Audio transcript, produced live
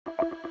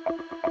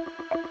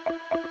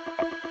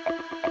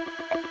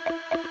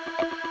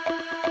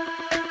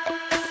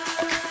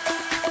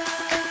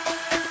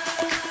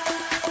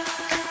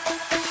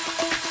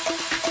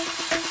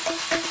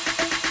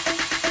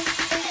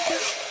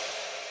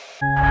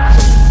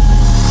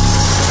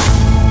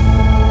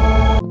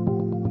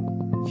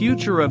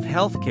future of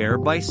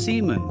healthcare by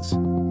Siemens.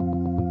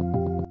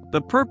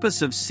 The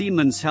purpose of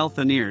Siemens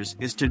Healthineers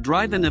is to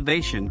drive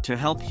innovation to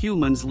help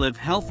humans live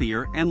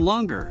healthier and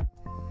longer.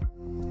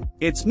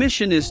 Its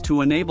mission is to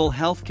enable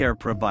healthcare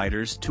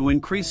providers to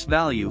increase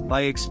value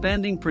by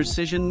expanding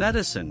precision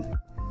medicine,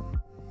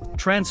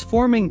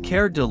 transforming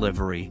care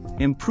delivery,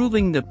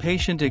 improving the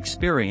patient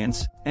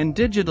experience, and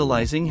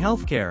digitalizing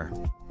healthcare.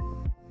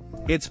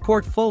 Its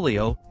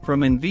portfolio,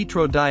 from in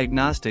vitro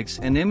diagnostics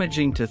and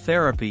imaging to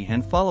therapy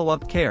and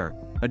follow-up care,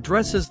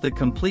 addresses the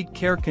complete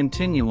care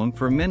continuum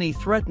for many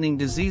threatening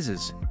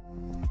diseases.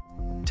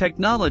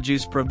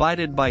 Technologies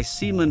provided by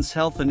Siemens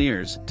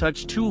Healthineers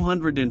touch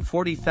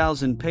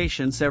 240,000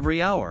 patients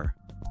every hour.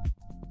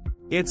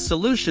 Its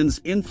solutions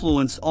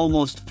influence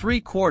almost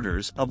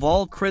 3/4 of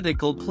all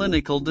critical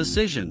clinical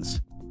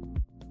decisions.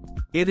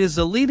 It is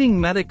a leading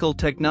medical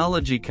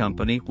technology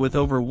company with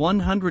over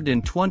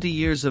 120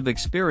 years of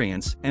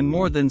experience and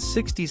more than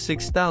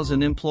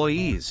 66,000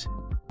 employees.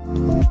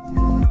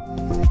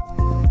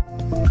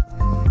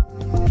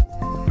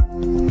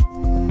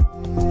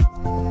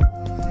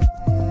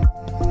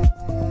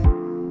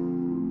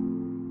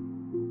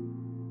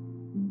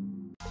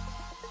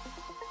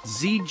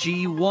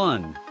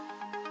 ZG1.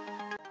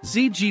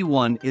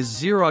 ZG1 is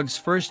Xerox's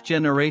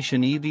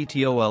first-generation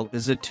eVTOL,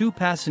 is a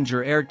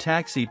two-passenger air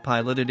taxi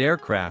piloted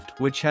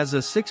aircraft which has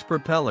 6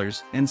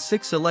 propellers and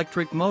 6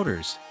 electric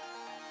motors.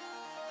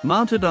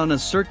 Mounted on a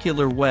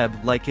circular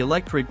web-like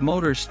electric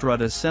motor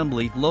strut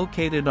assembly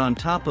located on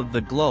top of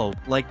the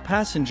globe-like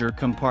passenger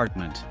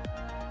compartment.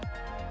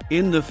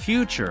 In the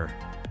future,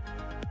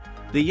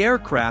 the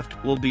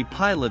aircraft will be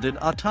piloted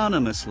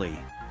autonomously.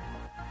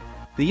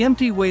 The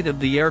empty weight of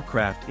the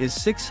aircraft is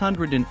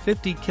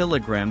 650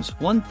 kilograms,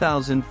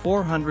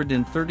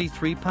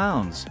 1,433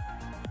 pounds.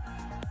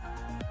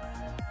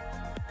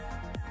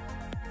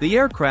 The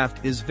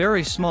aircraft is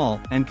very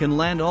small and can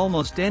land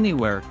almost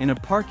anywhere in a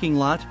parking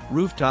lot,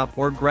 rooftop,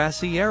 or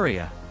grassy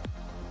area.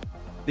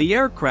 The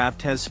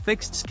aircraft has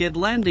fixed skid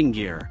landing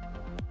gear,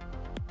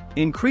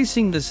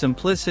 increasing the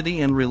simplicity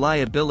and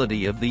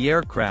reliability of the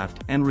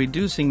aircraft and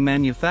reducing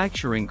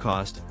manufacturing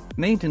cost,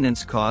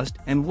 maintenance cost,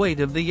 and weight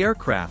of the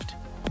aircraft.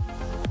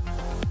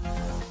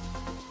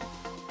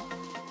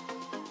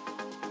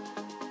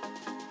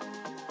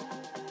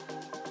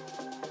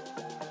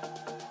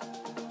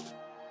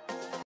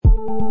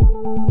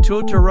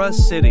 TUTERA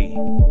City.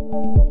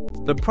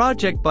 The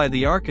project by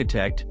the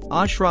architect,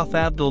 Ashraf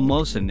Abdul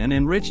Mohsen, and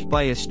enriched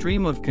by a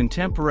stream of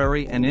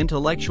contemporary and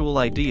intellectual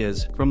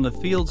ideas from the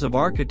fields of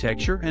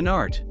architecture and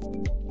art,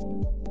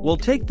 will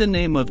take the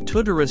name of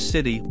TUTERA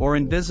City or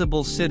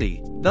Invisible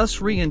City, thus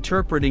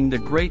reinterpreting the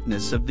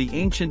greatness of the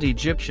ancient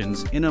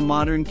Egyptians in a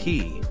modern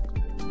key.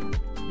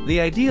 The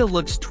idea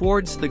looks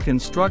towards the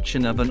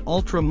construction of an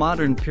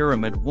ultra-modern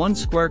pyramid 1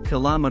 square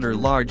kilometer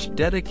large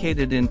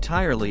dedicated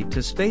entirely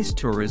to space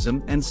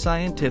tourism and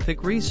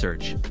scientific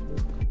research.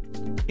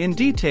 In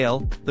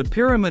detail, the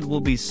pyramid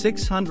will be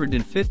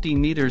 650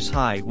 meters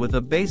high with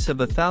a base of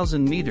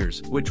 1,000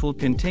 meters, which will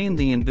contain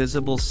the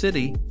Invisible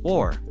City,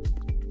 or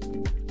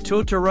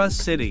TUTERA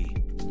City.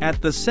 At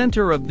the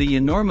center of the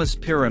enormous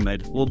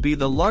pyramid will be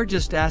the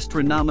largest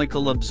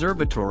astronomical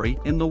observatory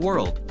in the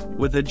world,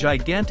 with a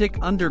gigantic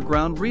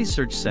underground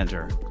research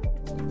center.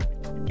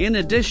 In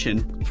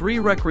addition, 3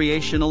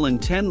 recreational and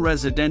 10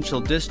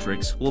 residential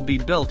districts will be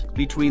built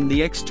between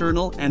the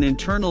external and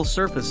internal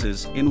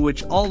surfaces, in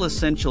which all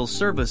essential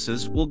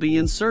services will be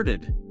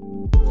inserted.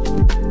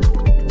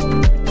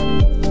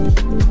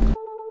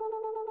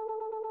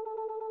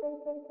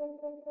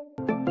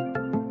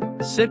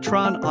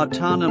 Citroën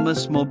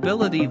Autonomous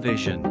Mobility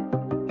Vision.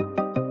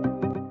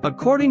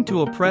 According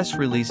to a press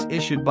release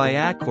issued by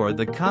Accor,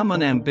 the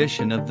common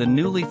ambition of the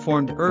newly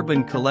formed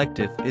urban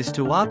collective is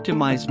to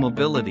optimize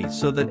mobility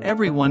so that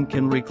everyone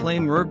can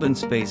reclaim urban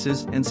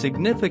spaces and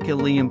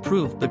significantly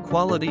improve the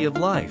quality of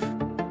life.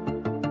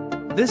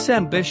 This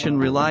ambition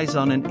relies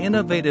on an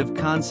innovative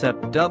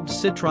concept dubbed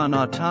Citroën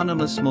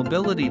Autonomous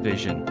Mobility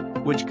Vision,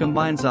 which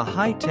combines a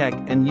high-tech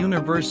and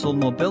universal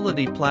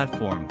mobility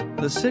platform,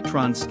 the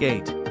Citroën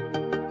Skate.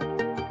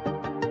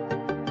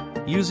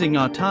 Using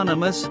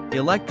autonomous,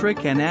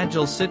 electric and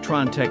agile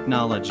Citroën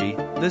technology,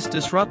 this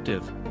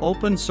disruptive,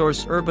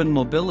 open-source urban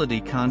mobility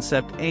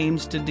concept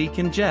aims to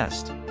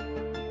decongest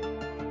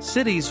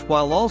cities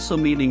while also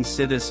meeting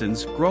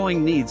citizens'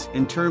 growing needs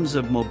in terms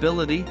of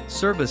mobility,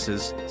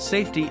 services,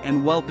 safety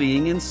and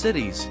well-being in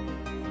cities.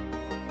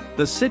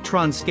 The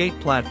Citroën Skate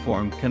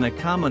platform can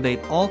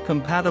accommodate all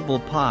compatible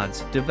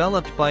pods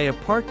developed by a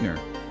partner,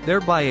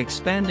 thereby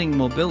expanding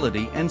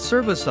mobility and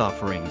service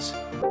offerings.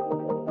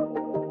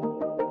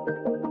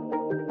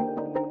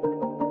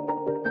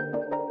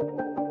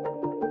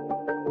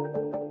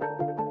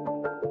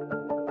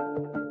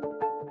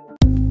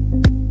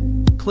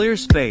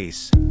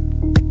 ClearSpace.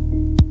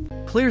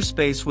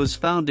 ClearSpace was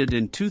founded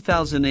in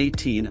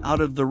 2018 out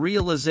of the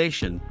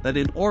realization that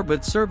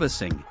in-orbit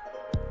servicing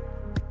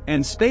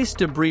and space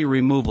debris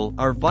removal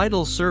are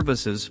vital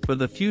services for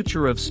the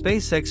future of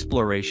space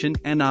exploration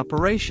and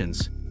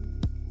operations.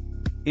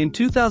 In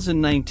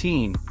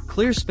 2019,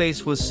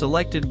 ClearSpace was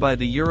selected by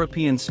the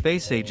European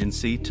Space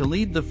Agency to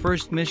lead the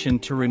first mission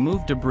to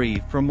remove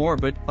debris from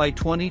orbit by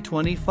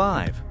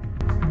 2025.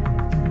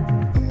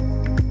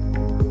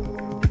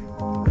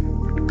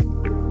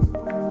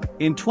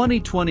 In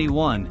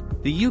 2021,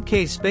 the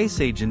UK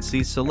Space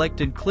Agency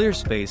selected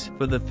ClearSpace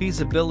for the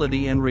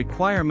feasibility and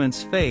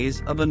requirements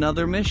phase of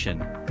another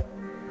mission,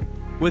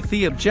 with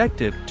the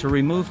objective to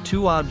remove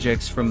 2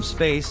 objects from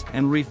space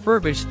and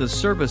refurbish the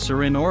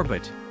servicer in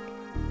orbit.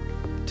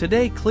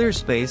 Today,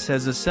 ClearSpace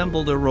has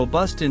assembled a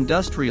robust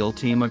industrial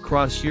team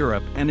across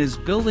Europe and is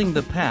building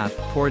the path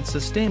toward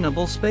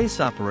sustainable space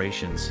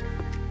operations.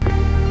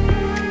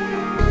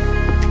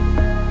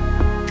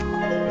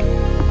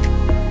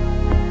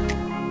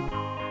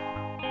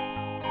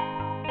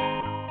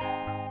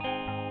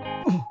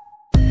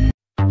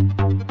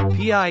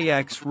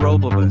 PIX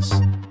Robobus.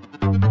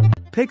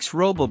 PIX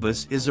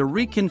Robobus is a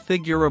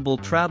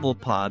reconfigurable travel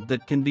pod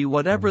that can be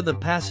whatever the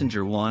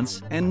passenger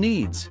wants and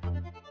needs.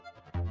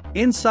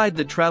 Inside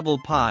the travel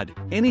pod,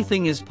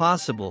 anything is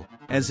possible,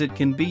 as it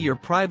can be your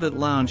private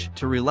lounge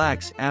to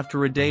relax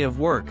after a day of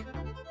work,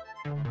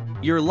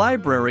 your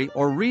library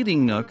or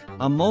reading nook,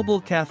 a mobile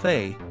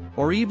cafe,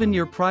 or even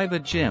your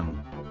private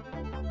gym.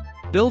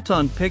 Built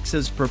on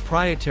PIX's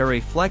proprietary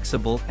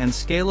flexible and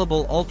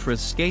scalable Ultra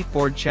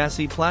skateboard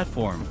chassis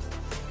platform,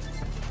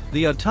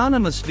 the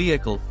autonomous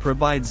vehicle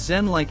provides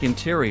zen-like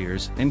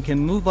interiors and can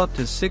move up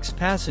to 6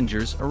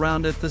 passengers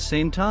around at the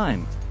same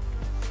time.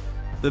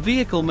 The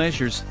vehicle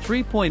measures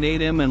 3.8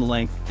 m in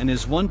length and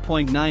is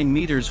 1.9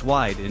 meters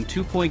wide and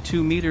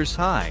 2.2 meters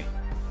high.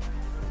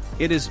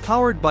 It is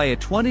powered by a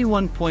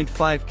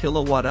 21.5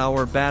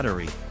 kilowatt-hour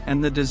battery,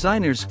 and the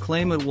designers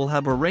claim it will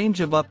have a range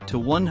of up to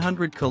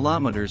 100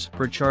 kilometers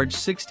per charge,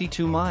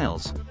 62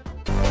 miles.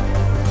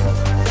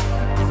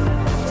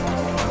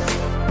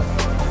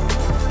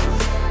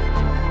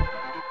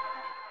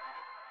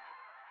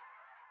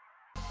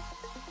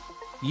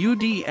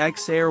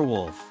 UDX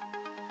AIRWOLF.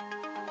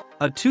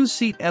 A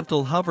 2-seat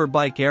eVTOL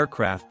hoverbike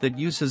aircraft that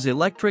uses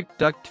electric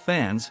duct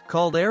fans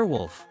called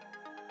AIRWOLF.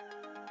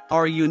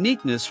 Our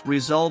uniqueness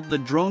resolved the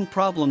drone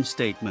problem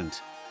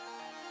statement.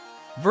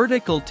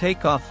 Vertical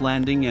takeoff,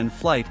 landing and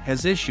flight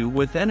has issue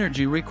with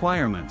energy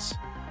requirements.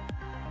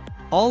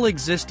 All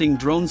existing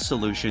drone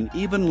solution,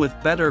 even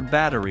with better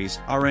batteries,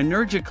 are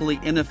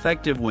energically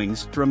ineffective.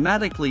 Wings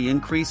dramatically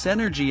increase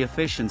energy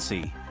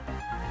efficiency.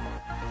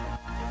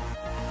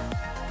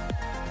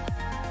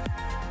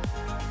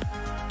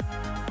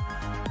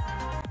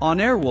 On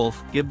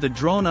AIRWOLF, give the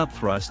drone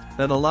upthrust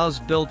that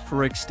allows built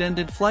for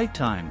extended flight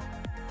time.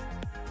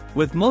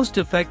 With most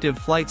effective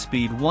flight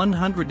speed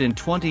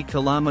 120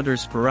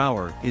 km per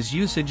hour is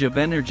usage of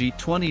energy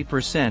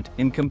 20%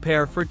 in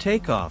compare for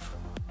takeoff.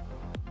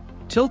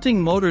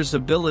 Tilting motors'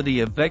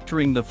 ability of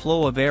vectoring the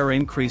flow of air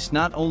increase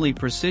not only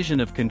precision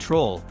of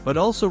control but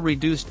also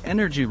reduced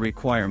energy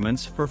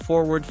requirements for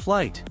forward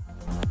flight.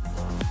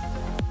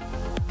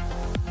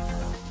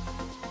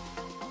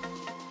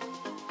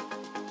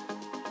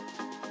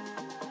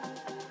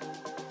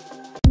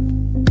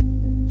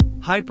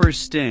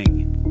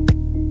 Hypersting.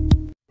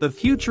 The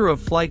future of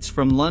flights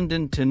from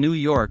London to New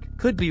York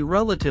could be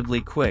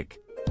relatively quick,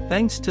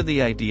 thanks to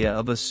the idea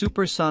of a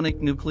supersonic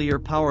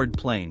nuclear-powered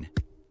plane.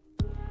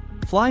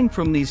 Flying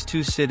from these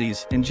 2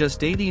 cities in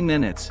just 80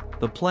 minutes,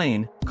 the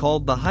plane,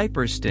 called the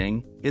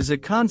Hypersting, is a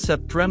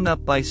concept dreamt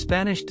up by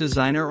Spanish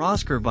designer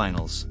Oscar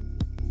Viñals.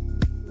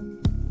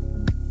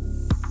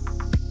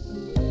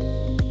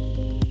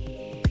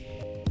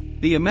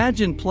 The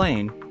imagined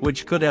plane,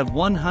 which could have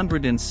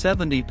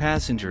 170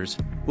 passengers,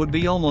 would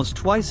be almost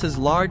twice as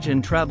large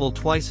and travel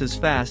twice as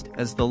fast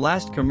as the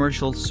last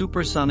commercial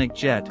supersonic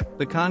jet,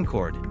 the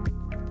Concorde.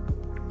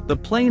 The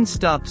plane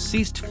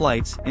ceased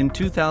flights in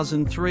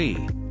 2003.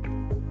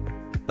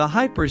 The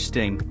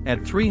Hypersting,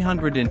 at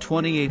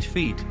 328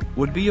 feet,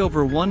 would be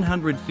over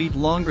 100 feet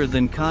longer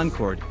than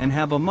Concorde and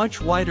have a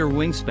much wider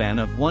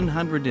wingspan of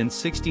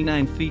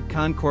 169 feet,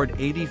 Concorde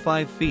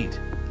 85 feet.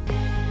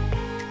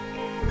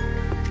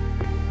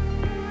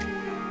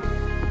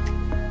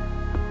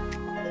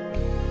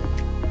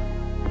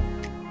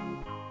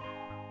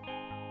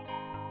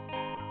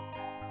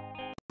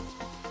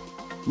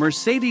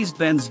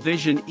 Mercedes-Benz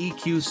Vision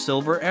EQ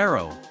Silver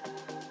Aero.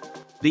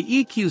 The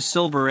EQ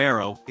Silver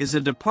Aero is a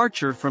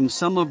departure from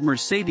some of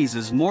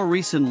Mercedes's more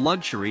recent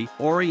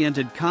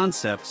luxury-oriented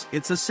concepts.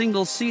 It's a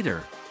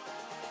single-seater.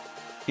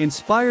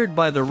 Inspired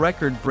by the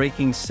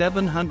record-breaking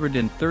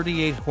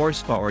 738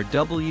 horsepower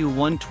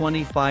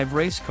W125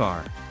 race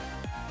car.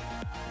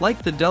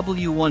 Like the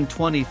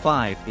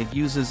W125, it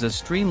uses a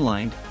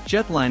streamlined,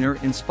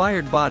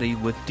 jetliner-inspired body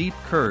with deep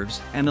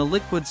curves and a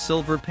liquid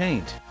silver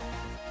paint.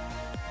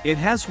 It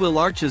has wheel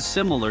arches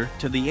similar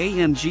to the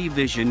AMG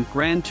Vision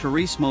Gran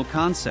Turismo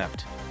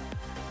concept.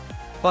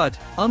 But,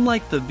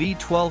 unlike the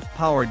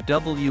V12-powered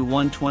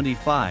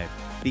W125,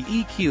 the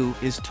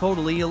EQ is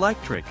totally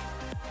electric.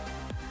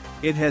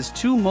 It has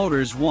 2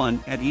 motors,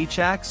 one at each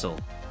axle.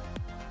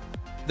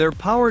 They're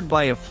powered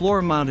by a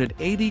floor-mounted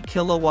 80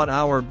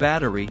 kilowatt-hour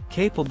battery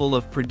capable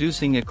of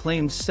producing a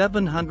claimed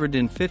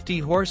 750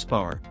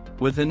 horsepower,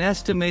 with an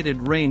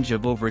estimated range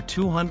of over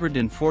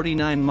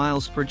 249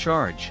 miles per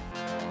charge.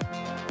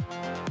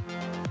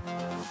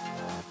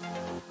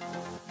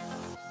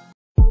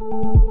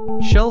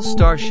 Shell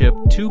Starship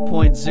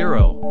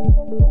 2.0.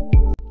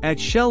 At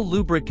Shell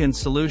Lubricant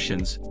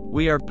Solutions,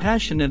 we are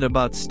passionate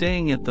about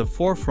staying at the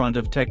forefront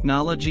of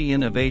technology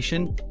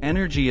innovation,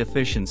 energy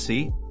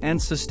efficiency, and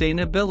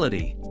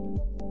sustainability.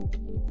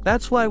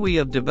 That's why we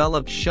have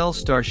developed Shell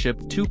Starship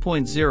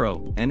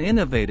 2.0, an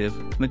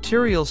innovative,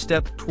 material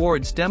step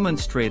towards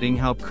demonstrating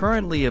how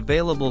currently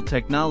available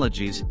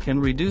technologies can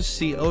reduce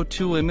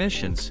CO2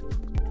 emissions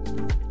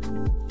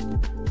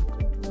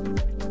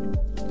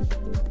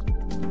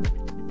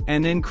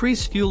and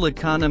increase fuel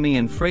economy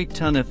and freight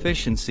ton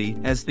efficiency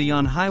as the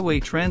on-highway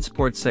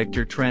transport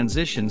sector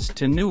transitions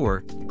to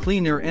newer,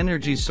 cleaner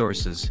energy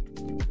sources.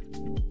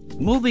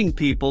 Moving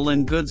people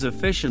and goods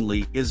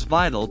efficiently is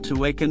vital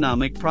to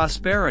economic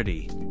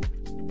prosperity.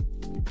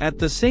 At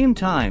the same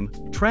time,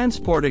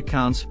 transport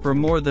accounts for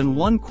more than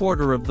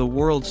 1/4 of the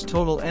world's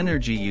total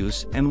energy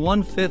use and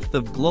 1/5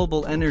 of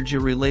global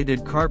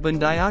energy-related carbon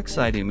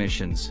dioxide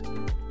emissions.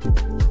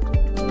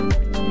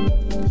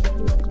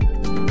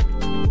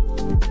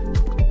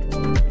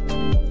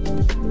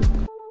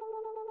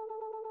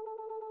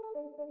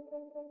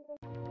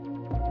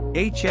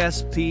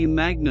 HSP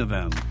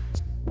Magnavem.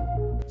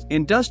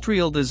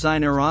 Industrial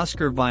designer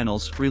Oscar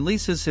Vinyls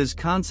releases his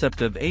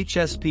concept of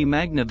HSP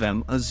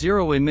Magnavem, a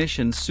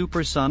zero-emission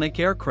supersonic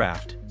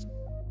aircraft.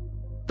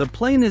 The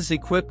plane is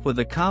equipped with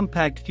a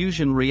compact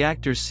fusion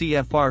reactor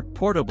CFR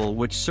portable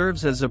which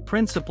serves as a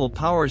principal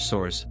power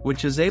source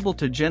which is able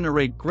to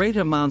generate great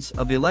amounts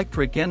of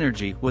electric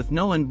energy with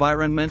no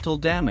environmental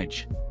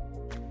damage.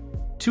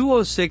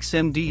 206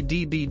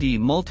 MD/DBD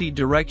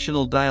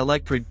multi-directional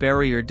dielectric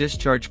barrier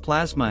discharge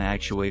plasma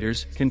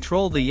actuators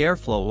control the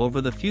airflow over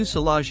the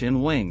fuselage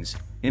and wings,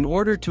 in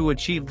order to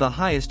achieve the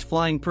highest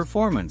flying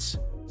performance.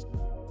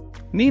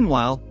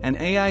 Meanwhile, an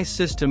AI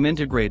system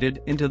integrated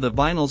into the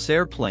Vinyls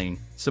airplane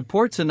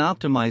supports and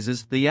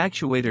optimizes the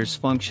actuators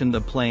function.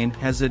 The plane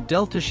has a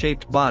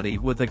delta-shaped body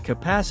with a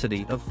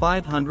capacity of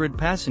 500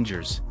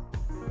 passengers.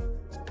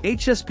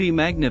 HSP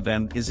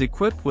Magnavem is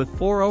equipped with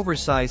 4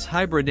 oversized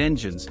hybrid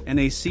engines and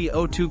a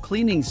CO2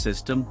 cleaning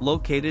system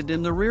located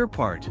in the rear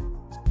part.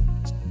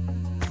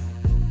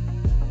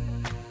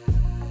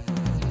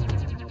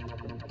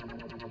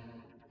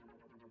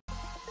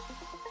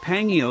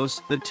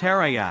 Pangeos the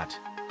Terayacht.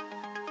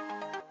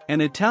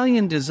 An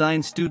Italian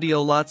design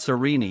studio,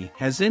 Lazzarini,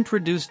 has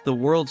introduced the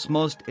world's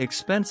most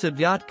expensive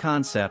yacht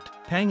concept,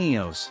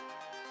 Pangeos.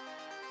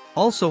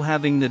 Also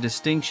having the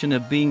distinction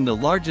of being the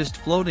largest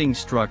floating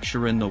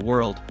structure in the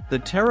world, the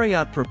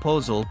Terayacht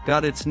proposal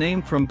got its name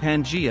from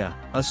Pangaea,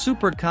 a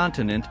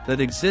supercontinent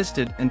that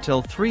existed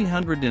until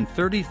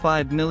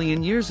 335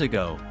 million years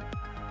ago.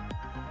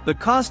 The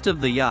cost of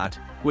the yacht,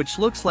 which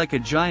looks like a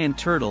giant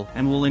turtle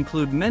and will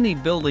include many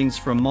buildings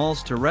from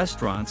malls to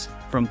restaurants,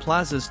 from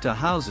plazas to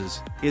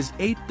houses, is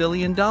 $8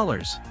 billion.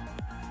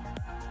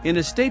 In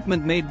a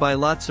statement made by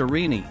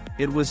Lazzarini,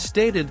 it was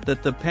stated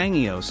that the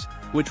Pangeos,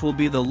 which will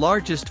be the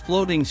largest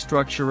floating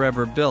structure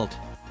ever built,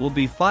 will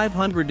be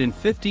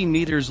 550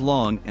 meters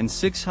long and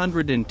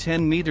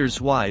 610 meters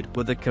wide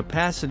with a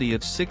capacity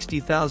of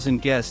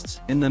 60,000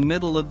 guests in the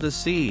middle of the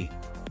sea.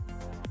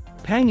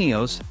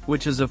 Pangeos,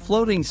 which is a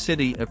floating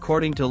city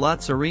according to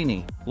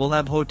Lazzarini, will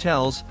have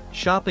hotels,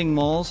 shopping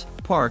malls,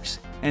 parks,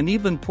 and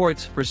even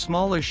ports for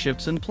smaller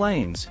ships and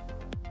planes.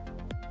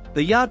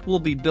 The yacht will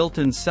be built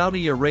in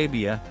Saudi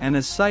Arabia, and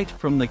a site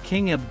from the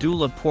King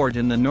Abdullah port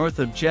in the north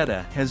of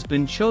Jeddah has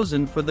been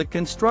chosen for the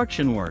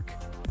construction work.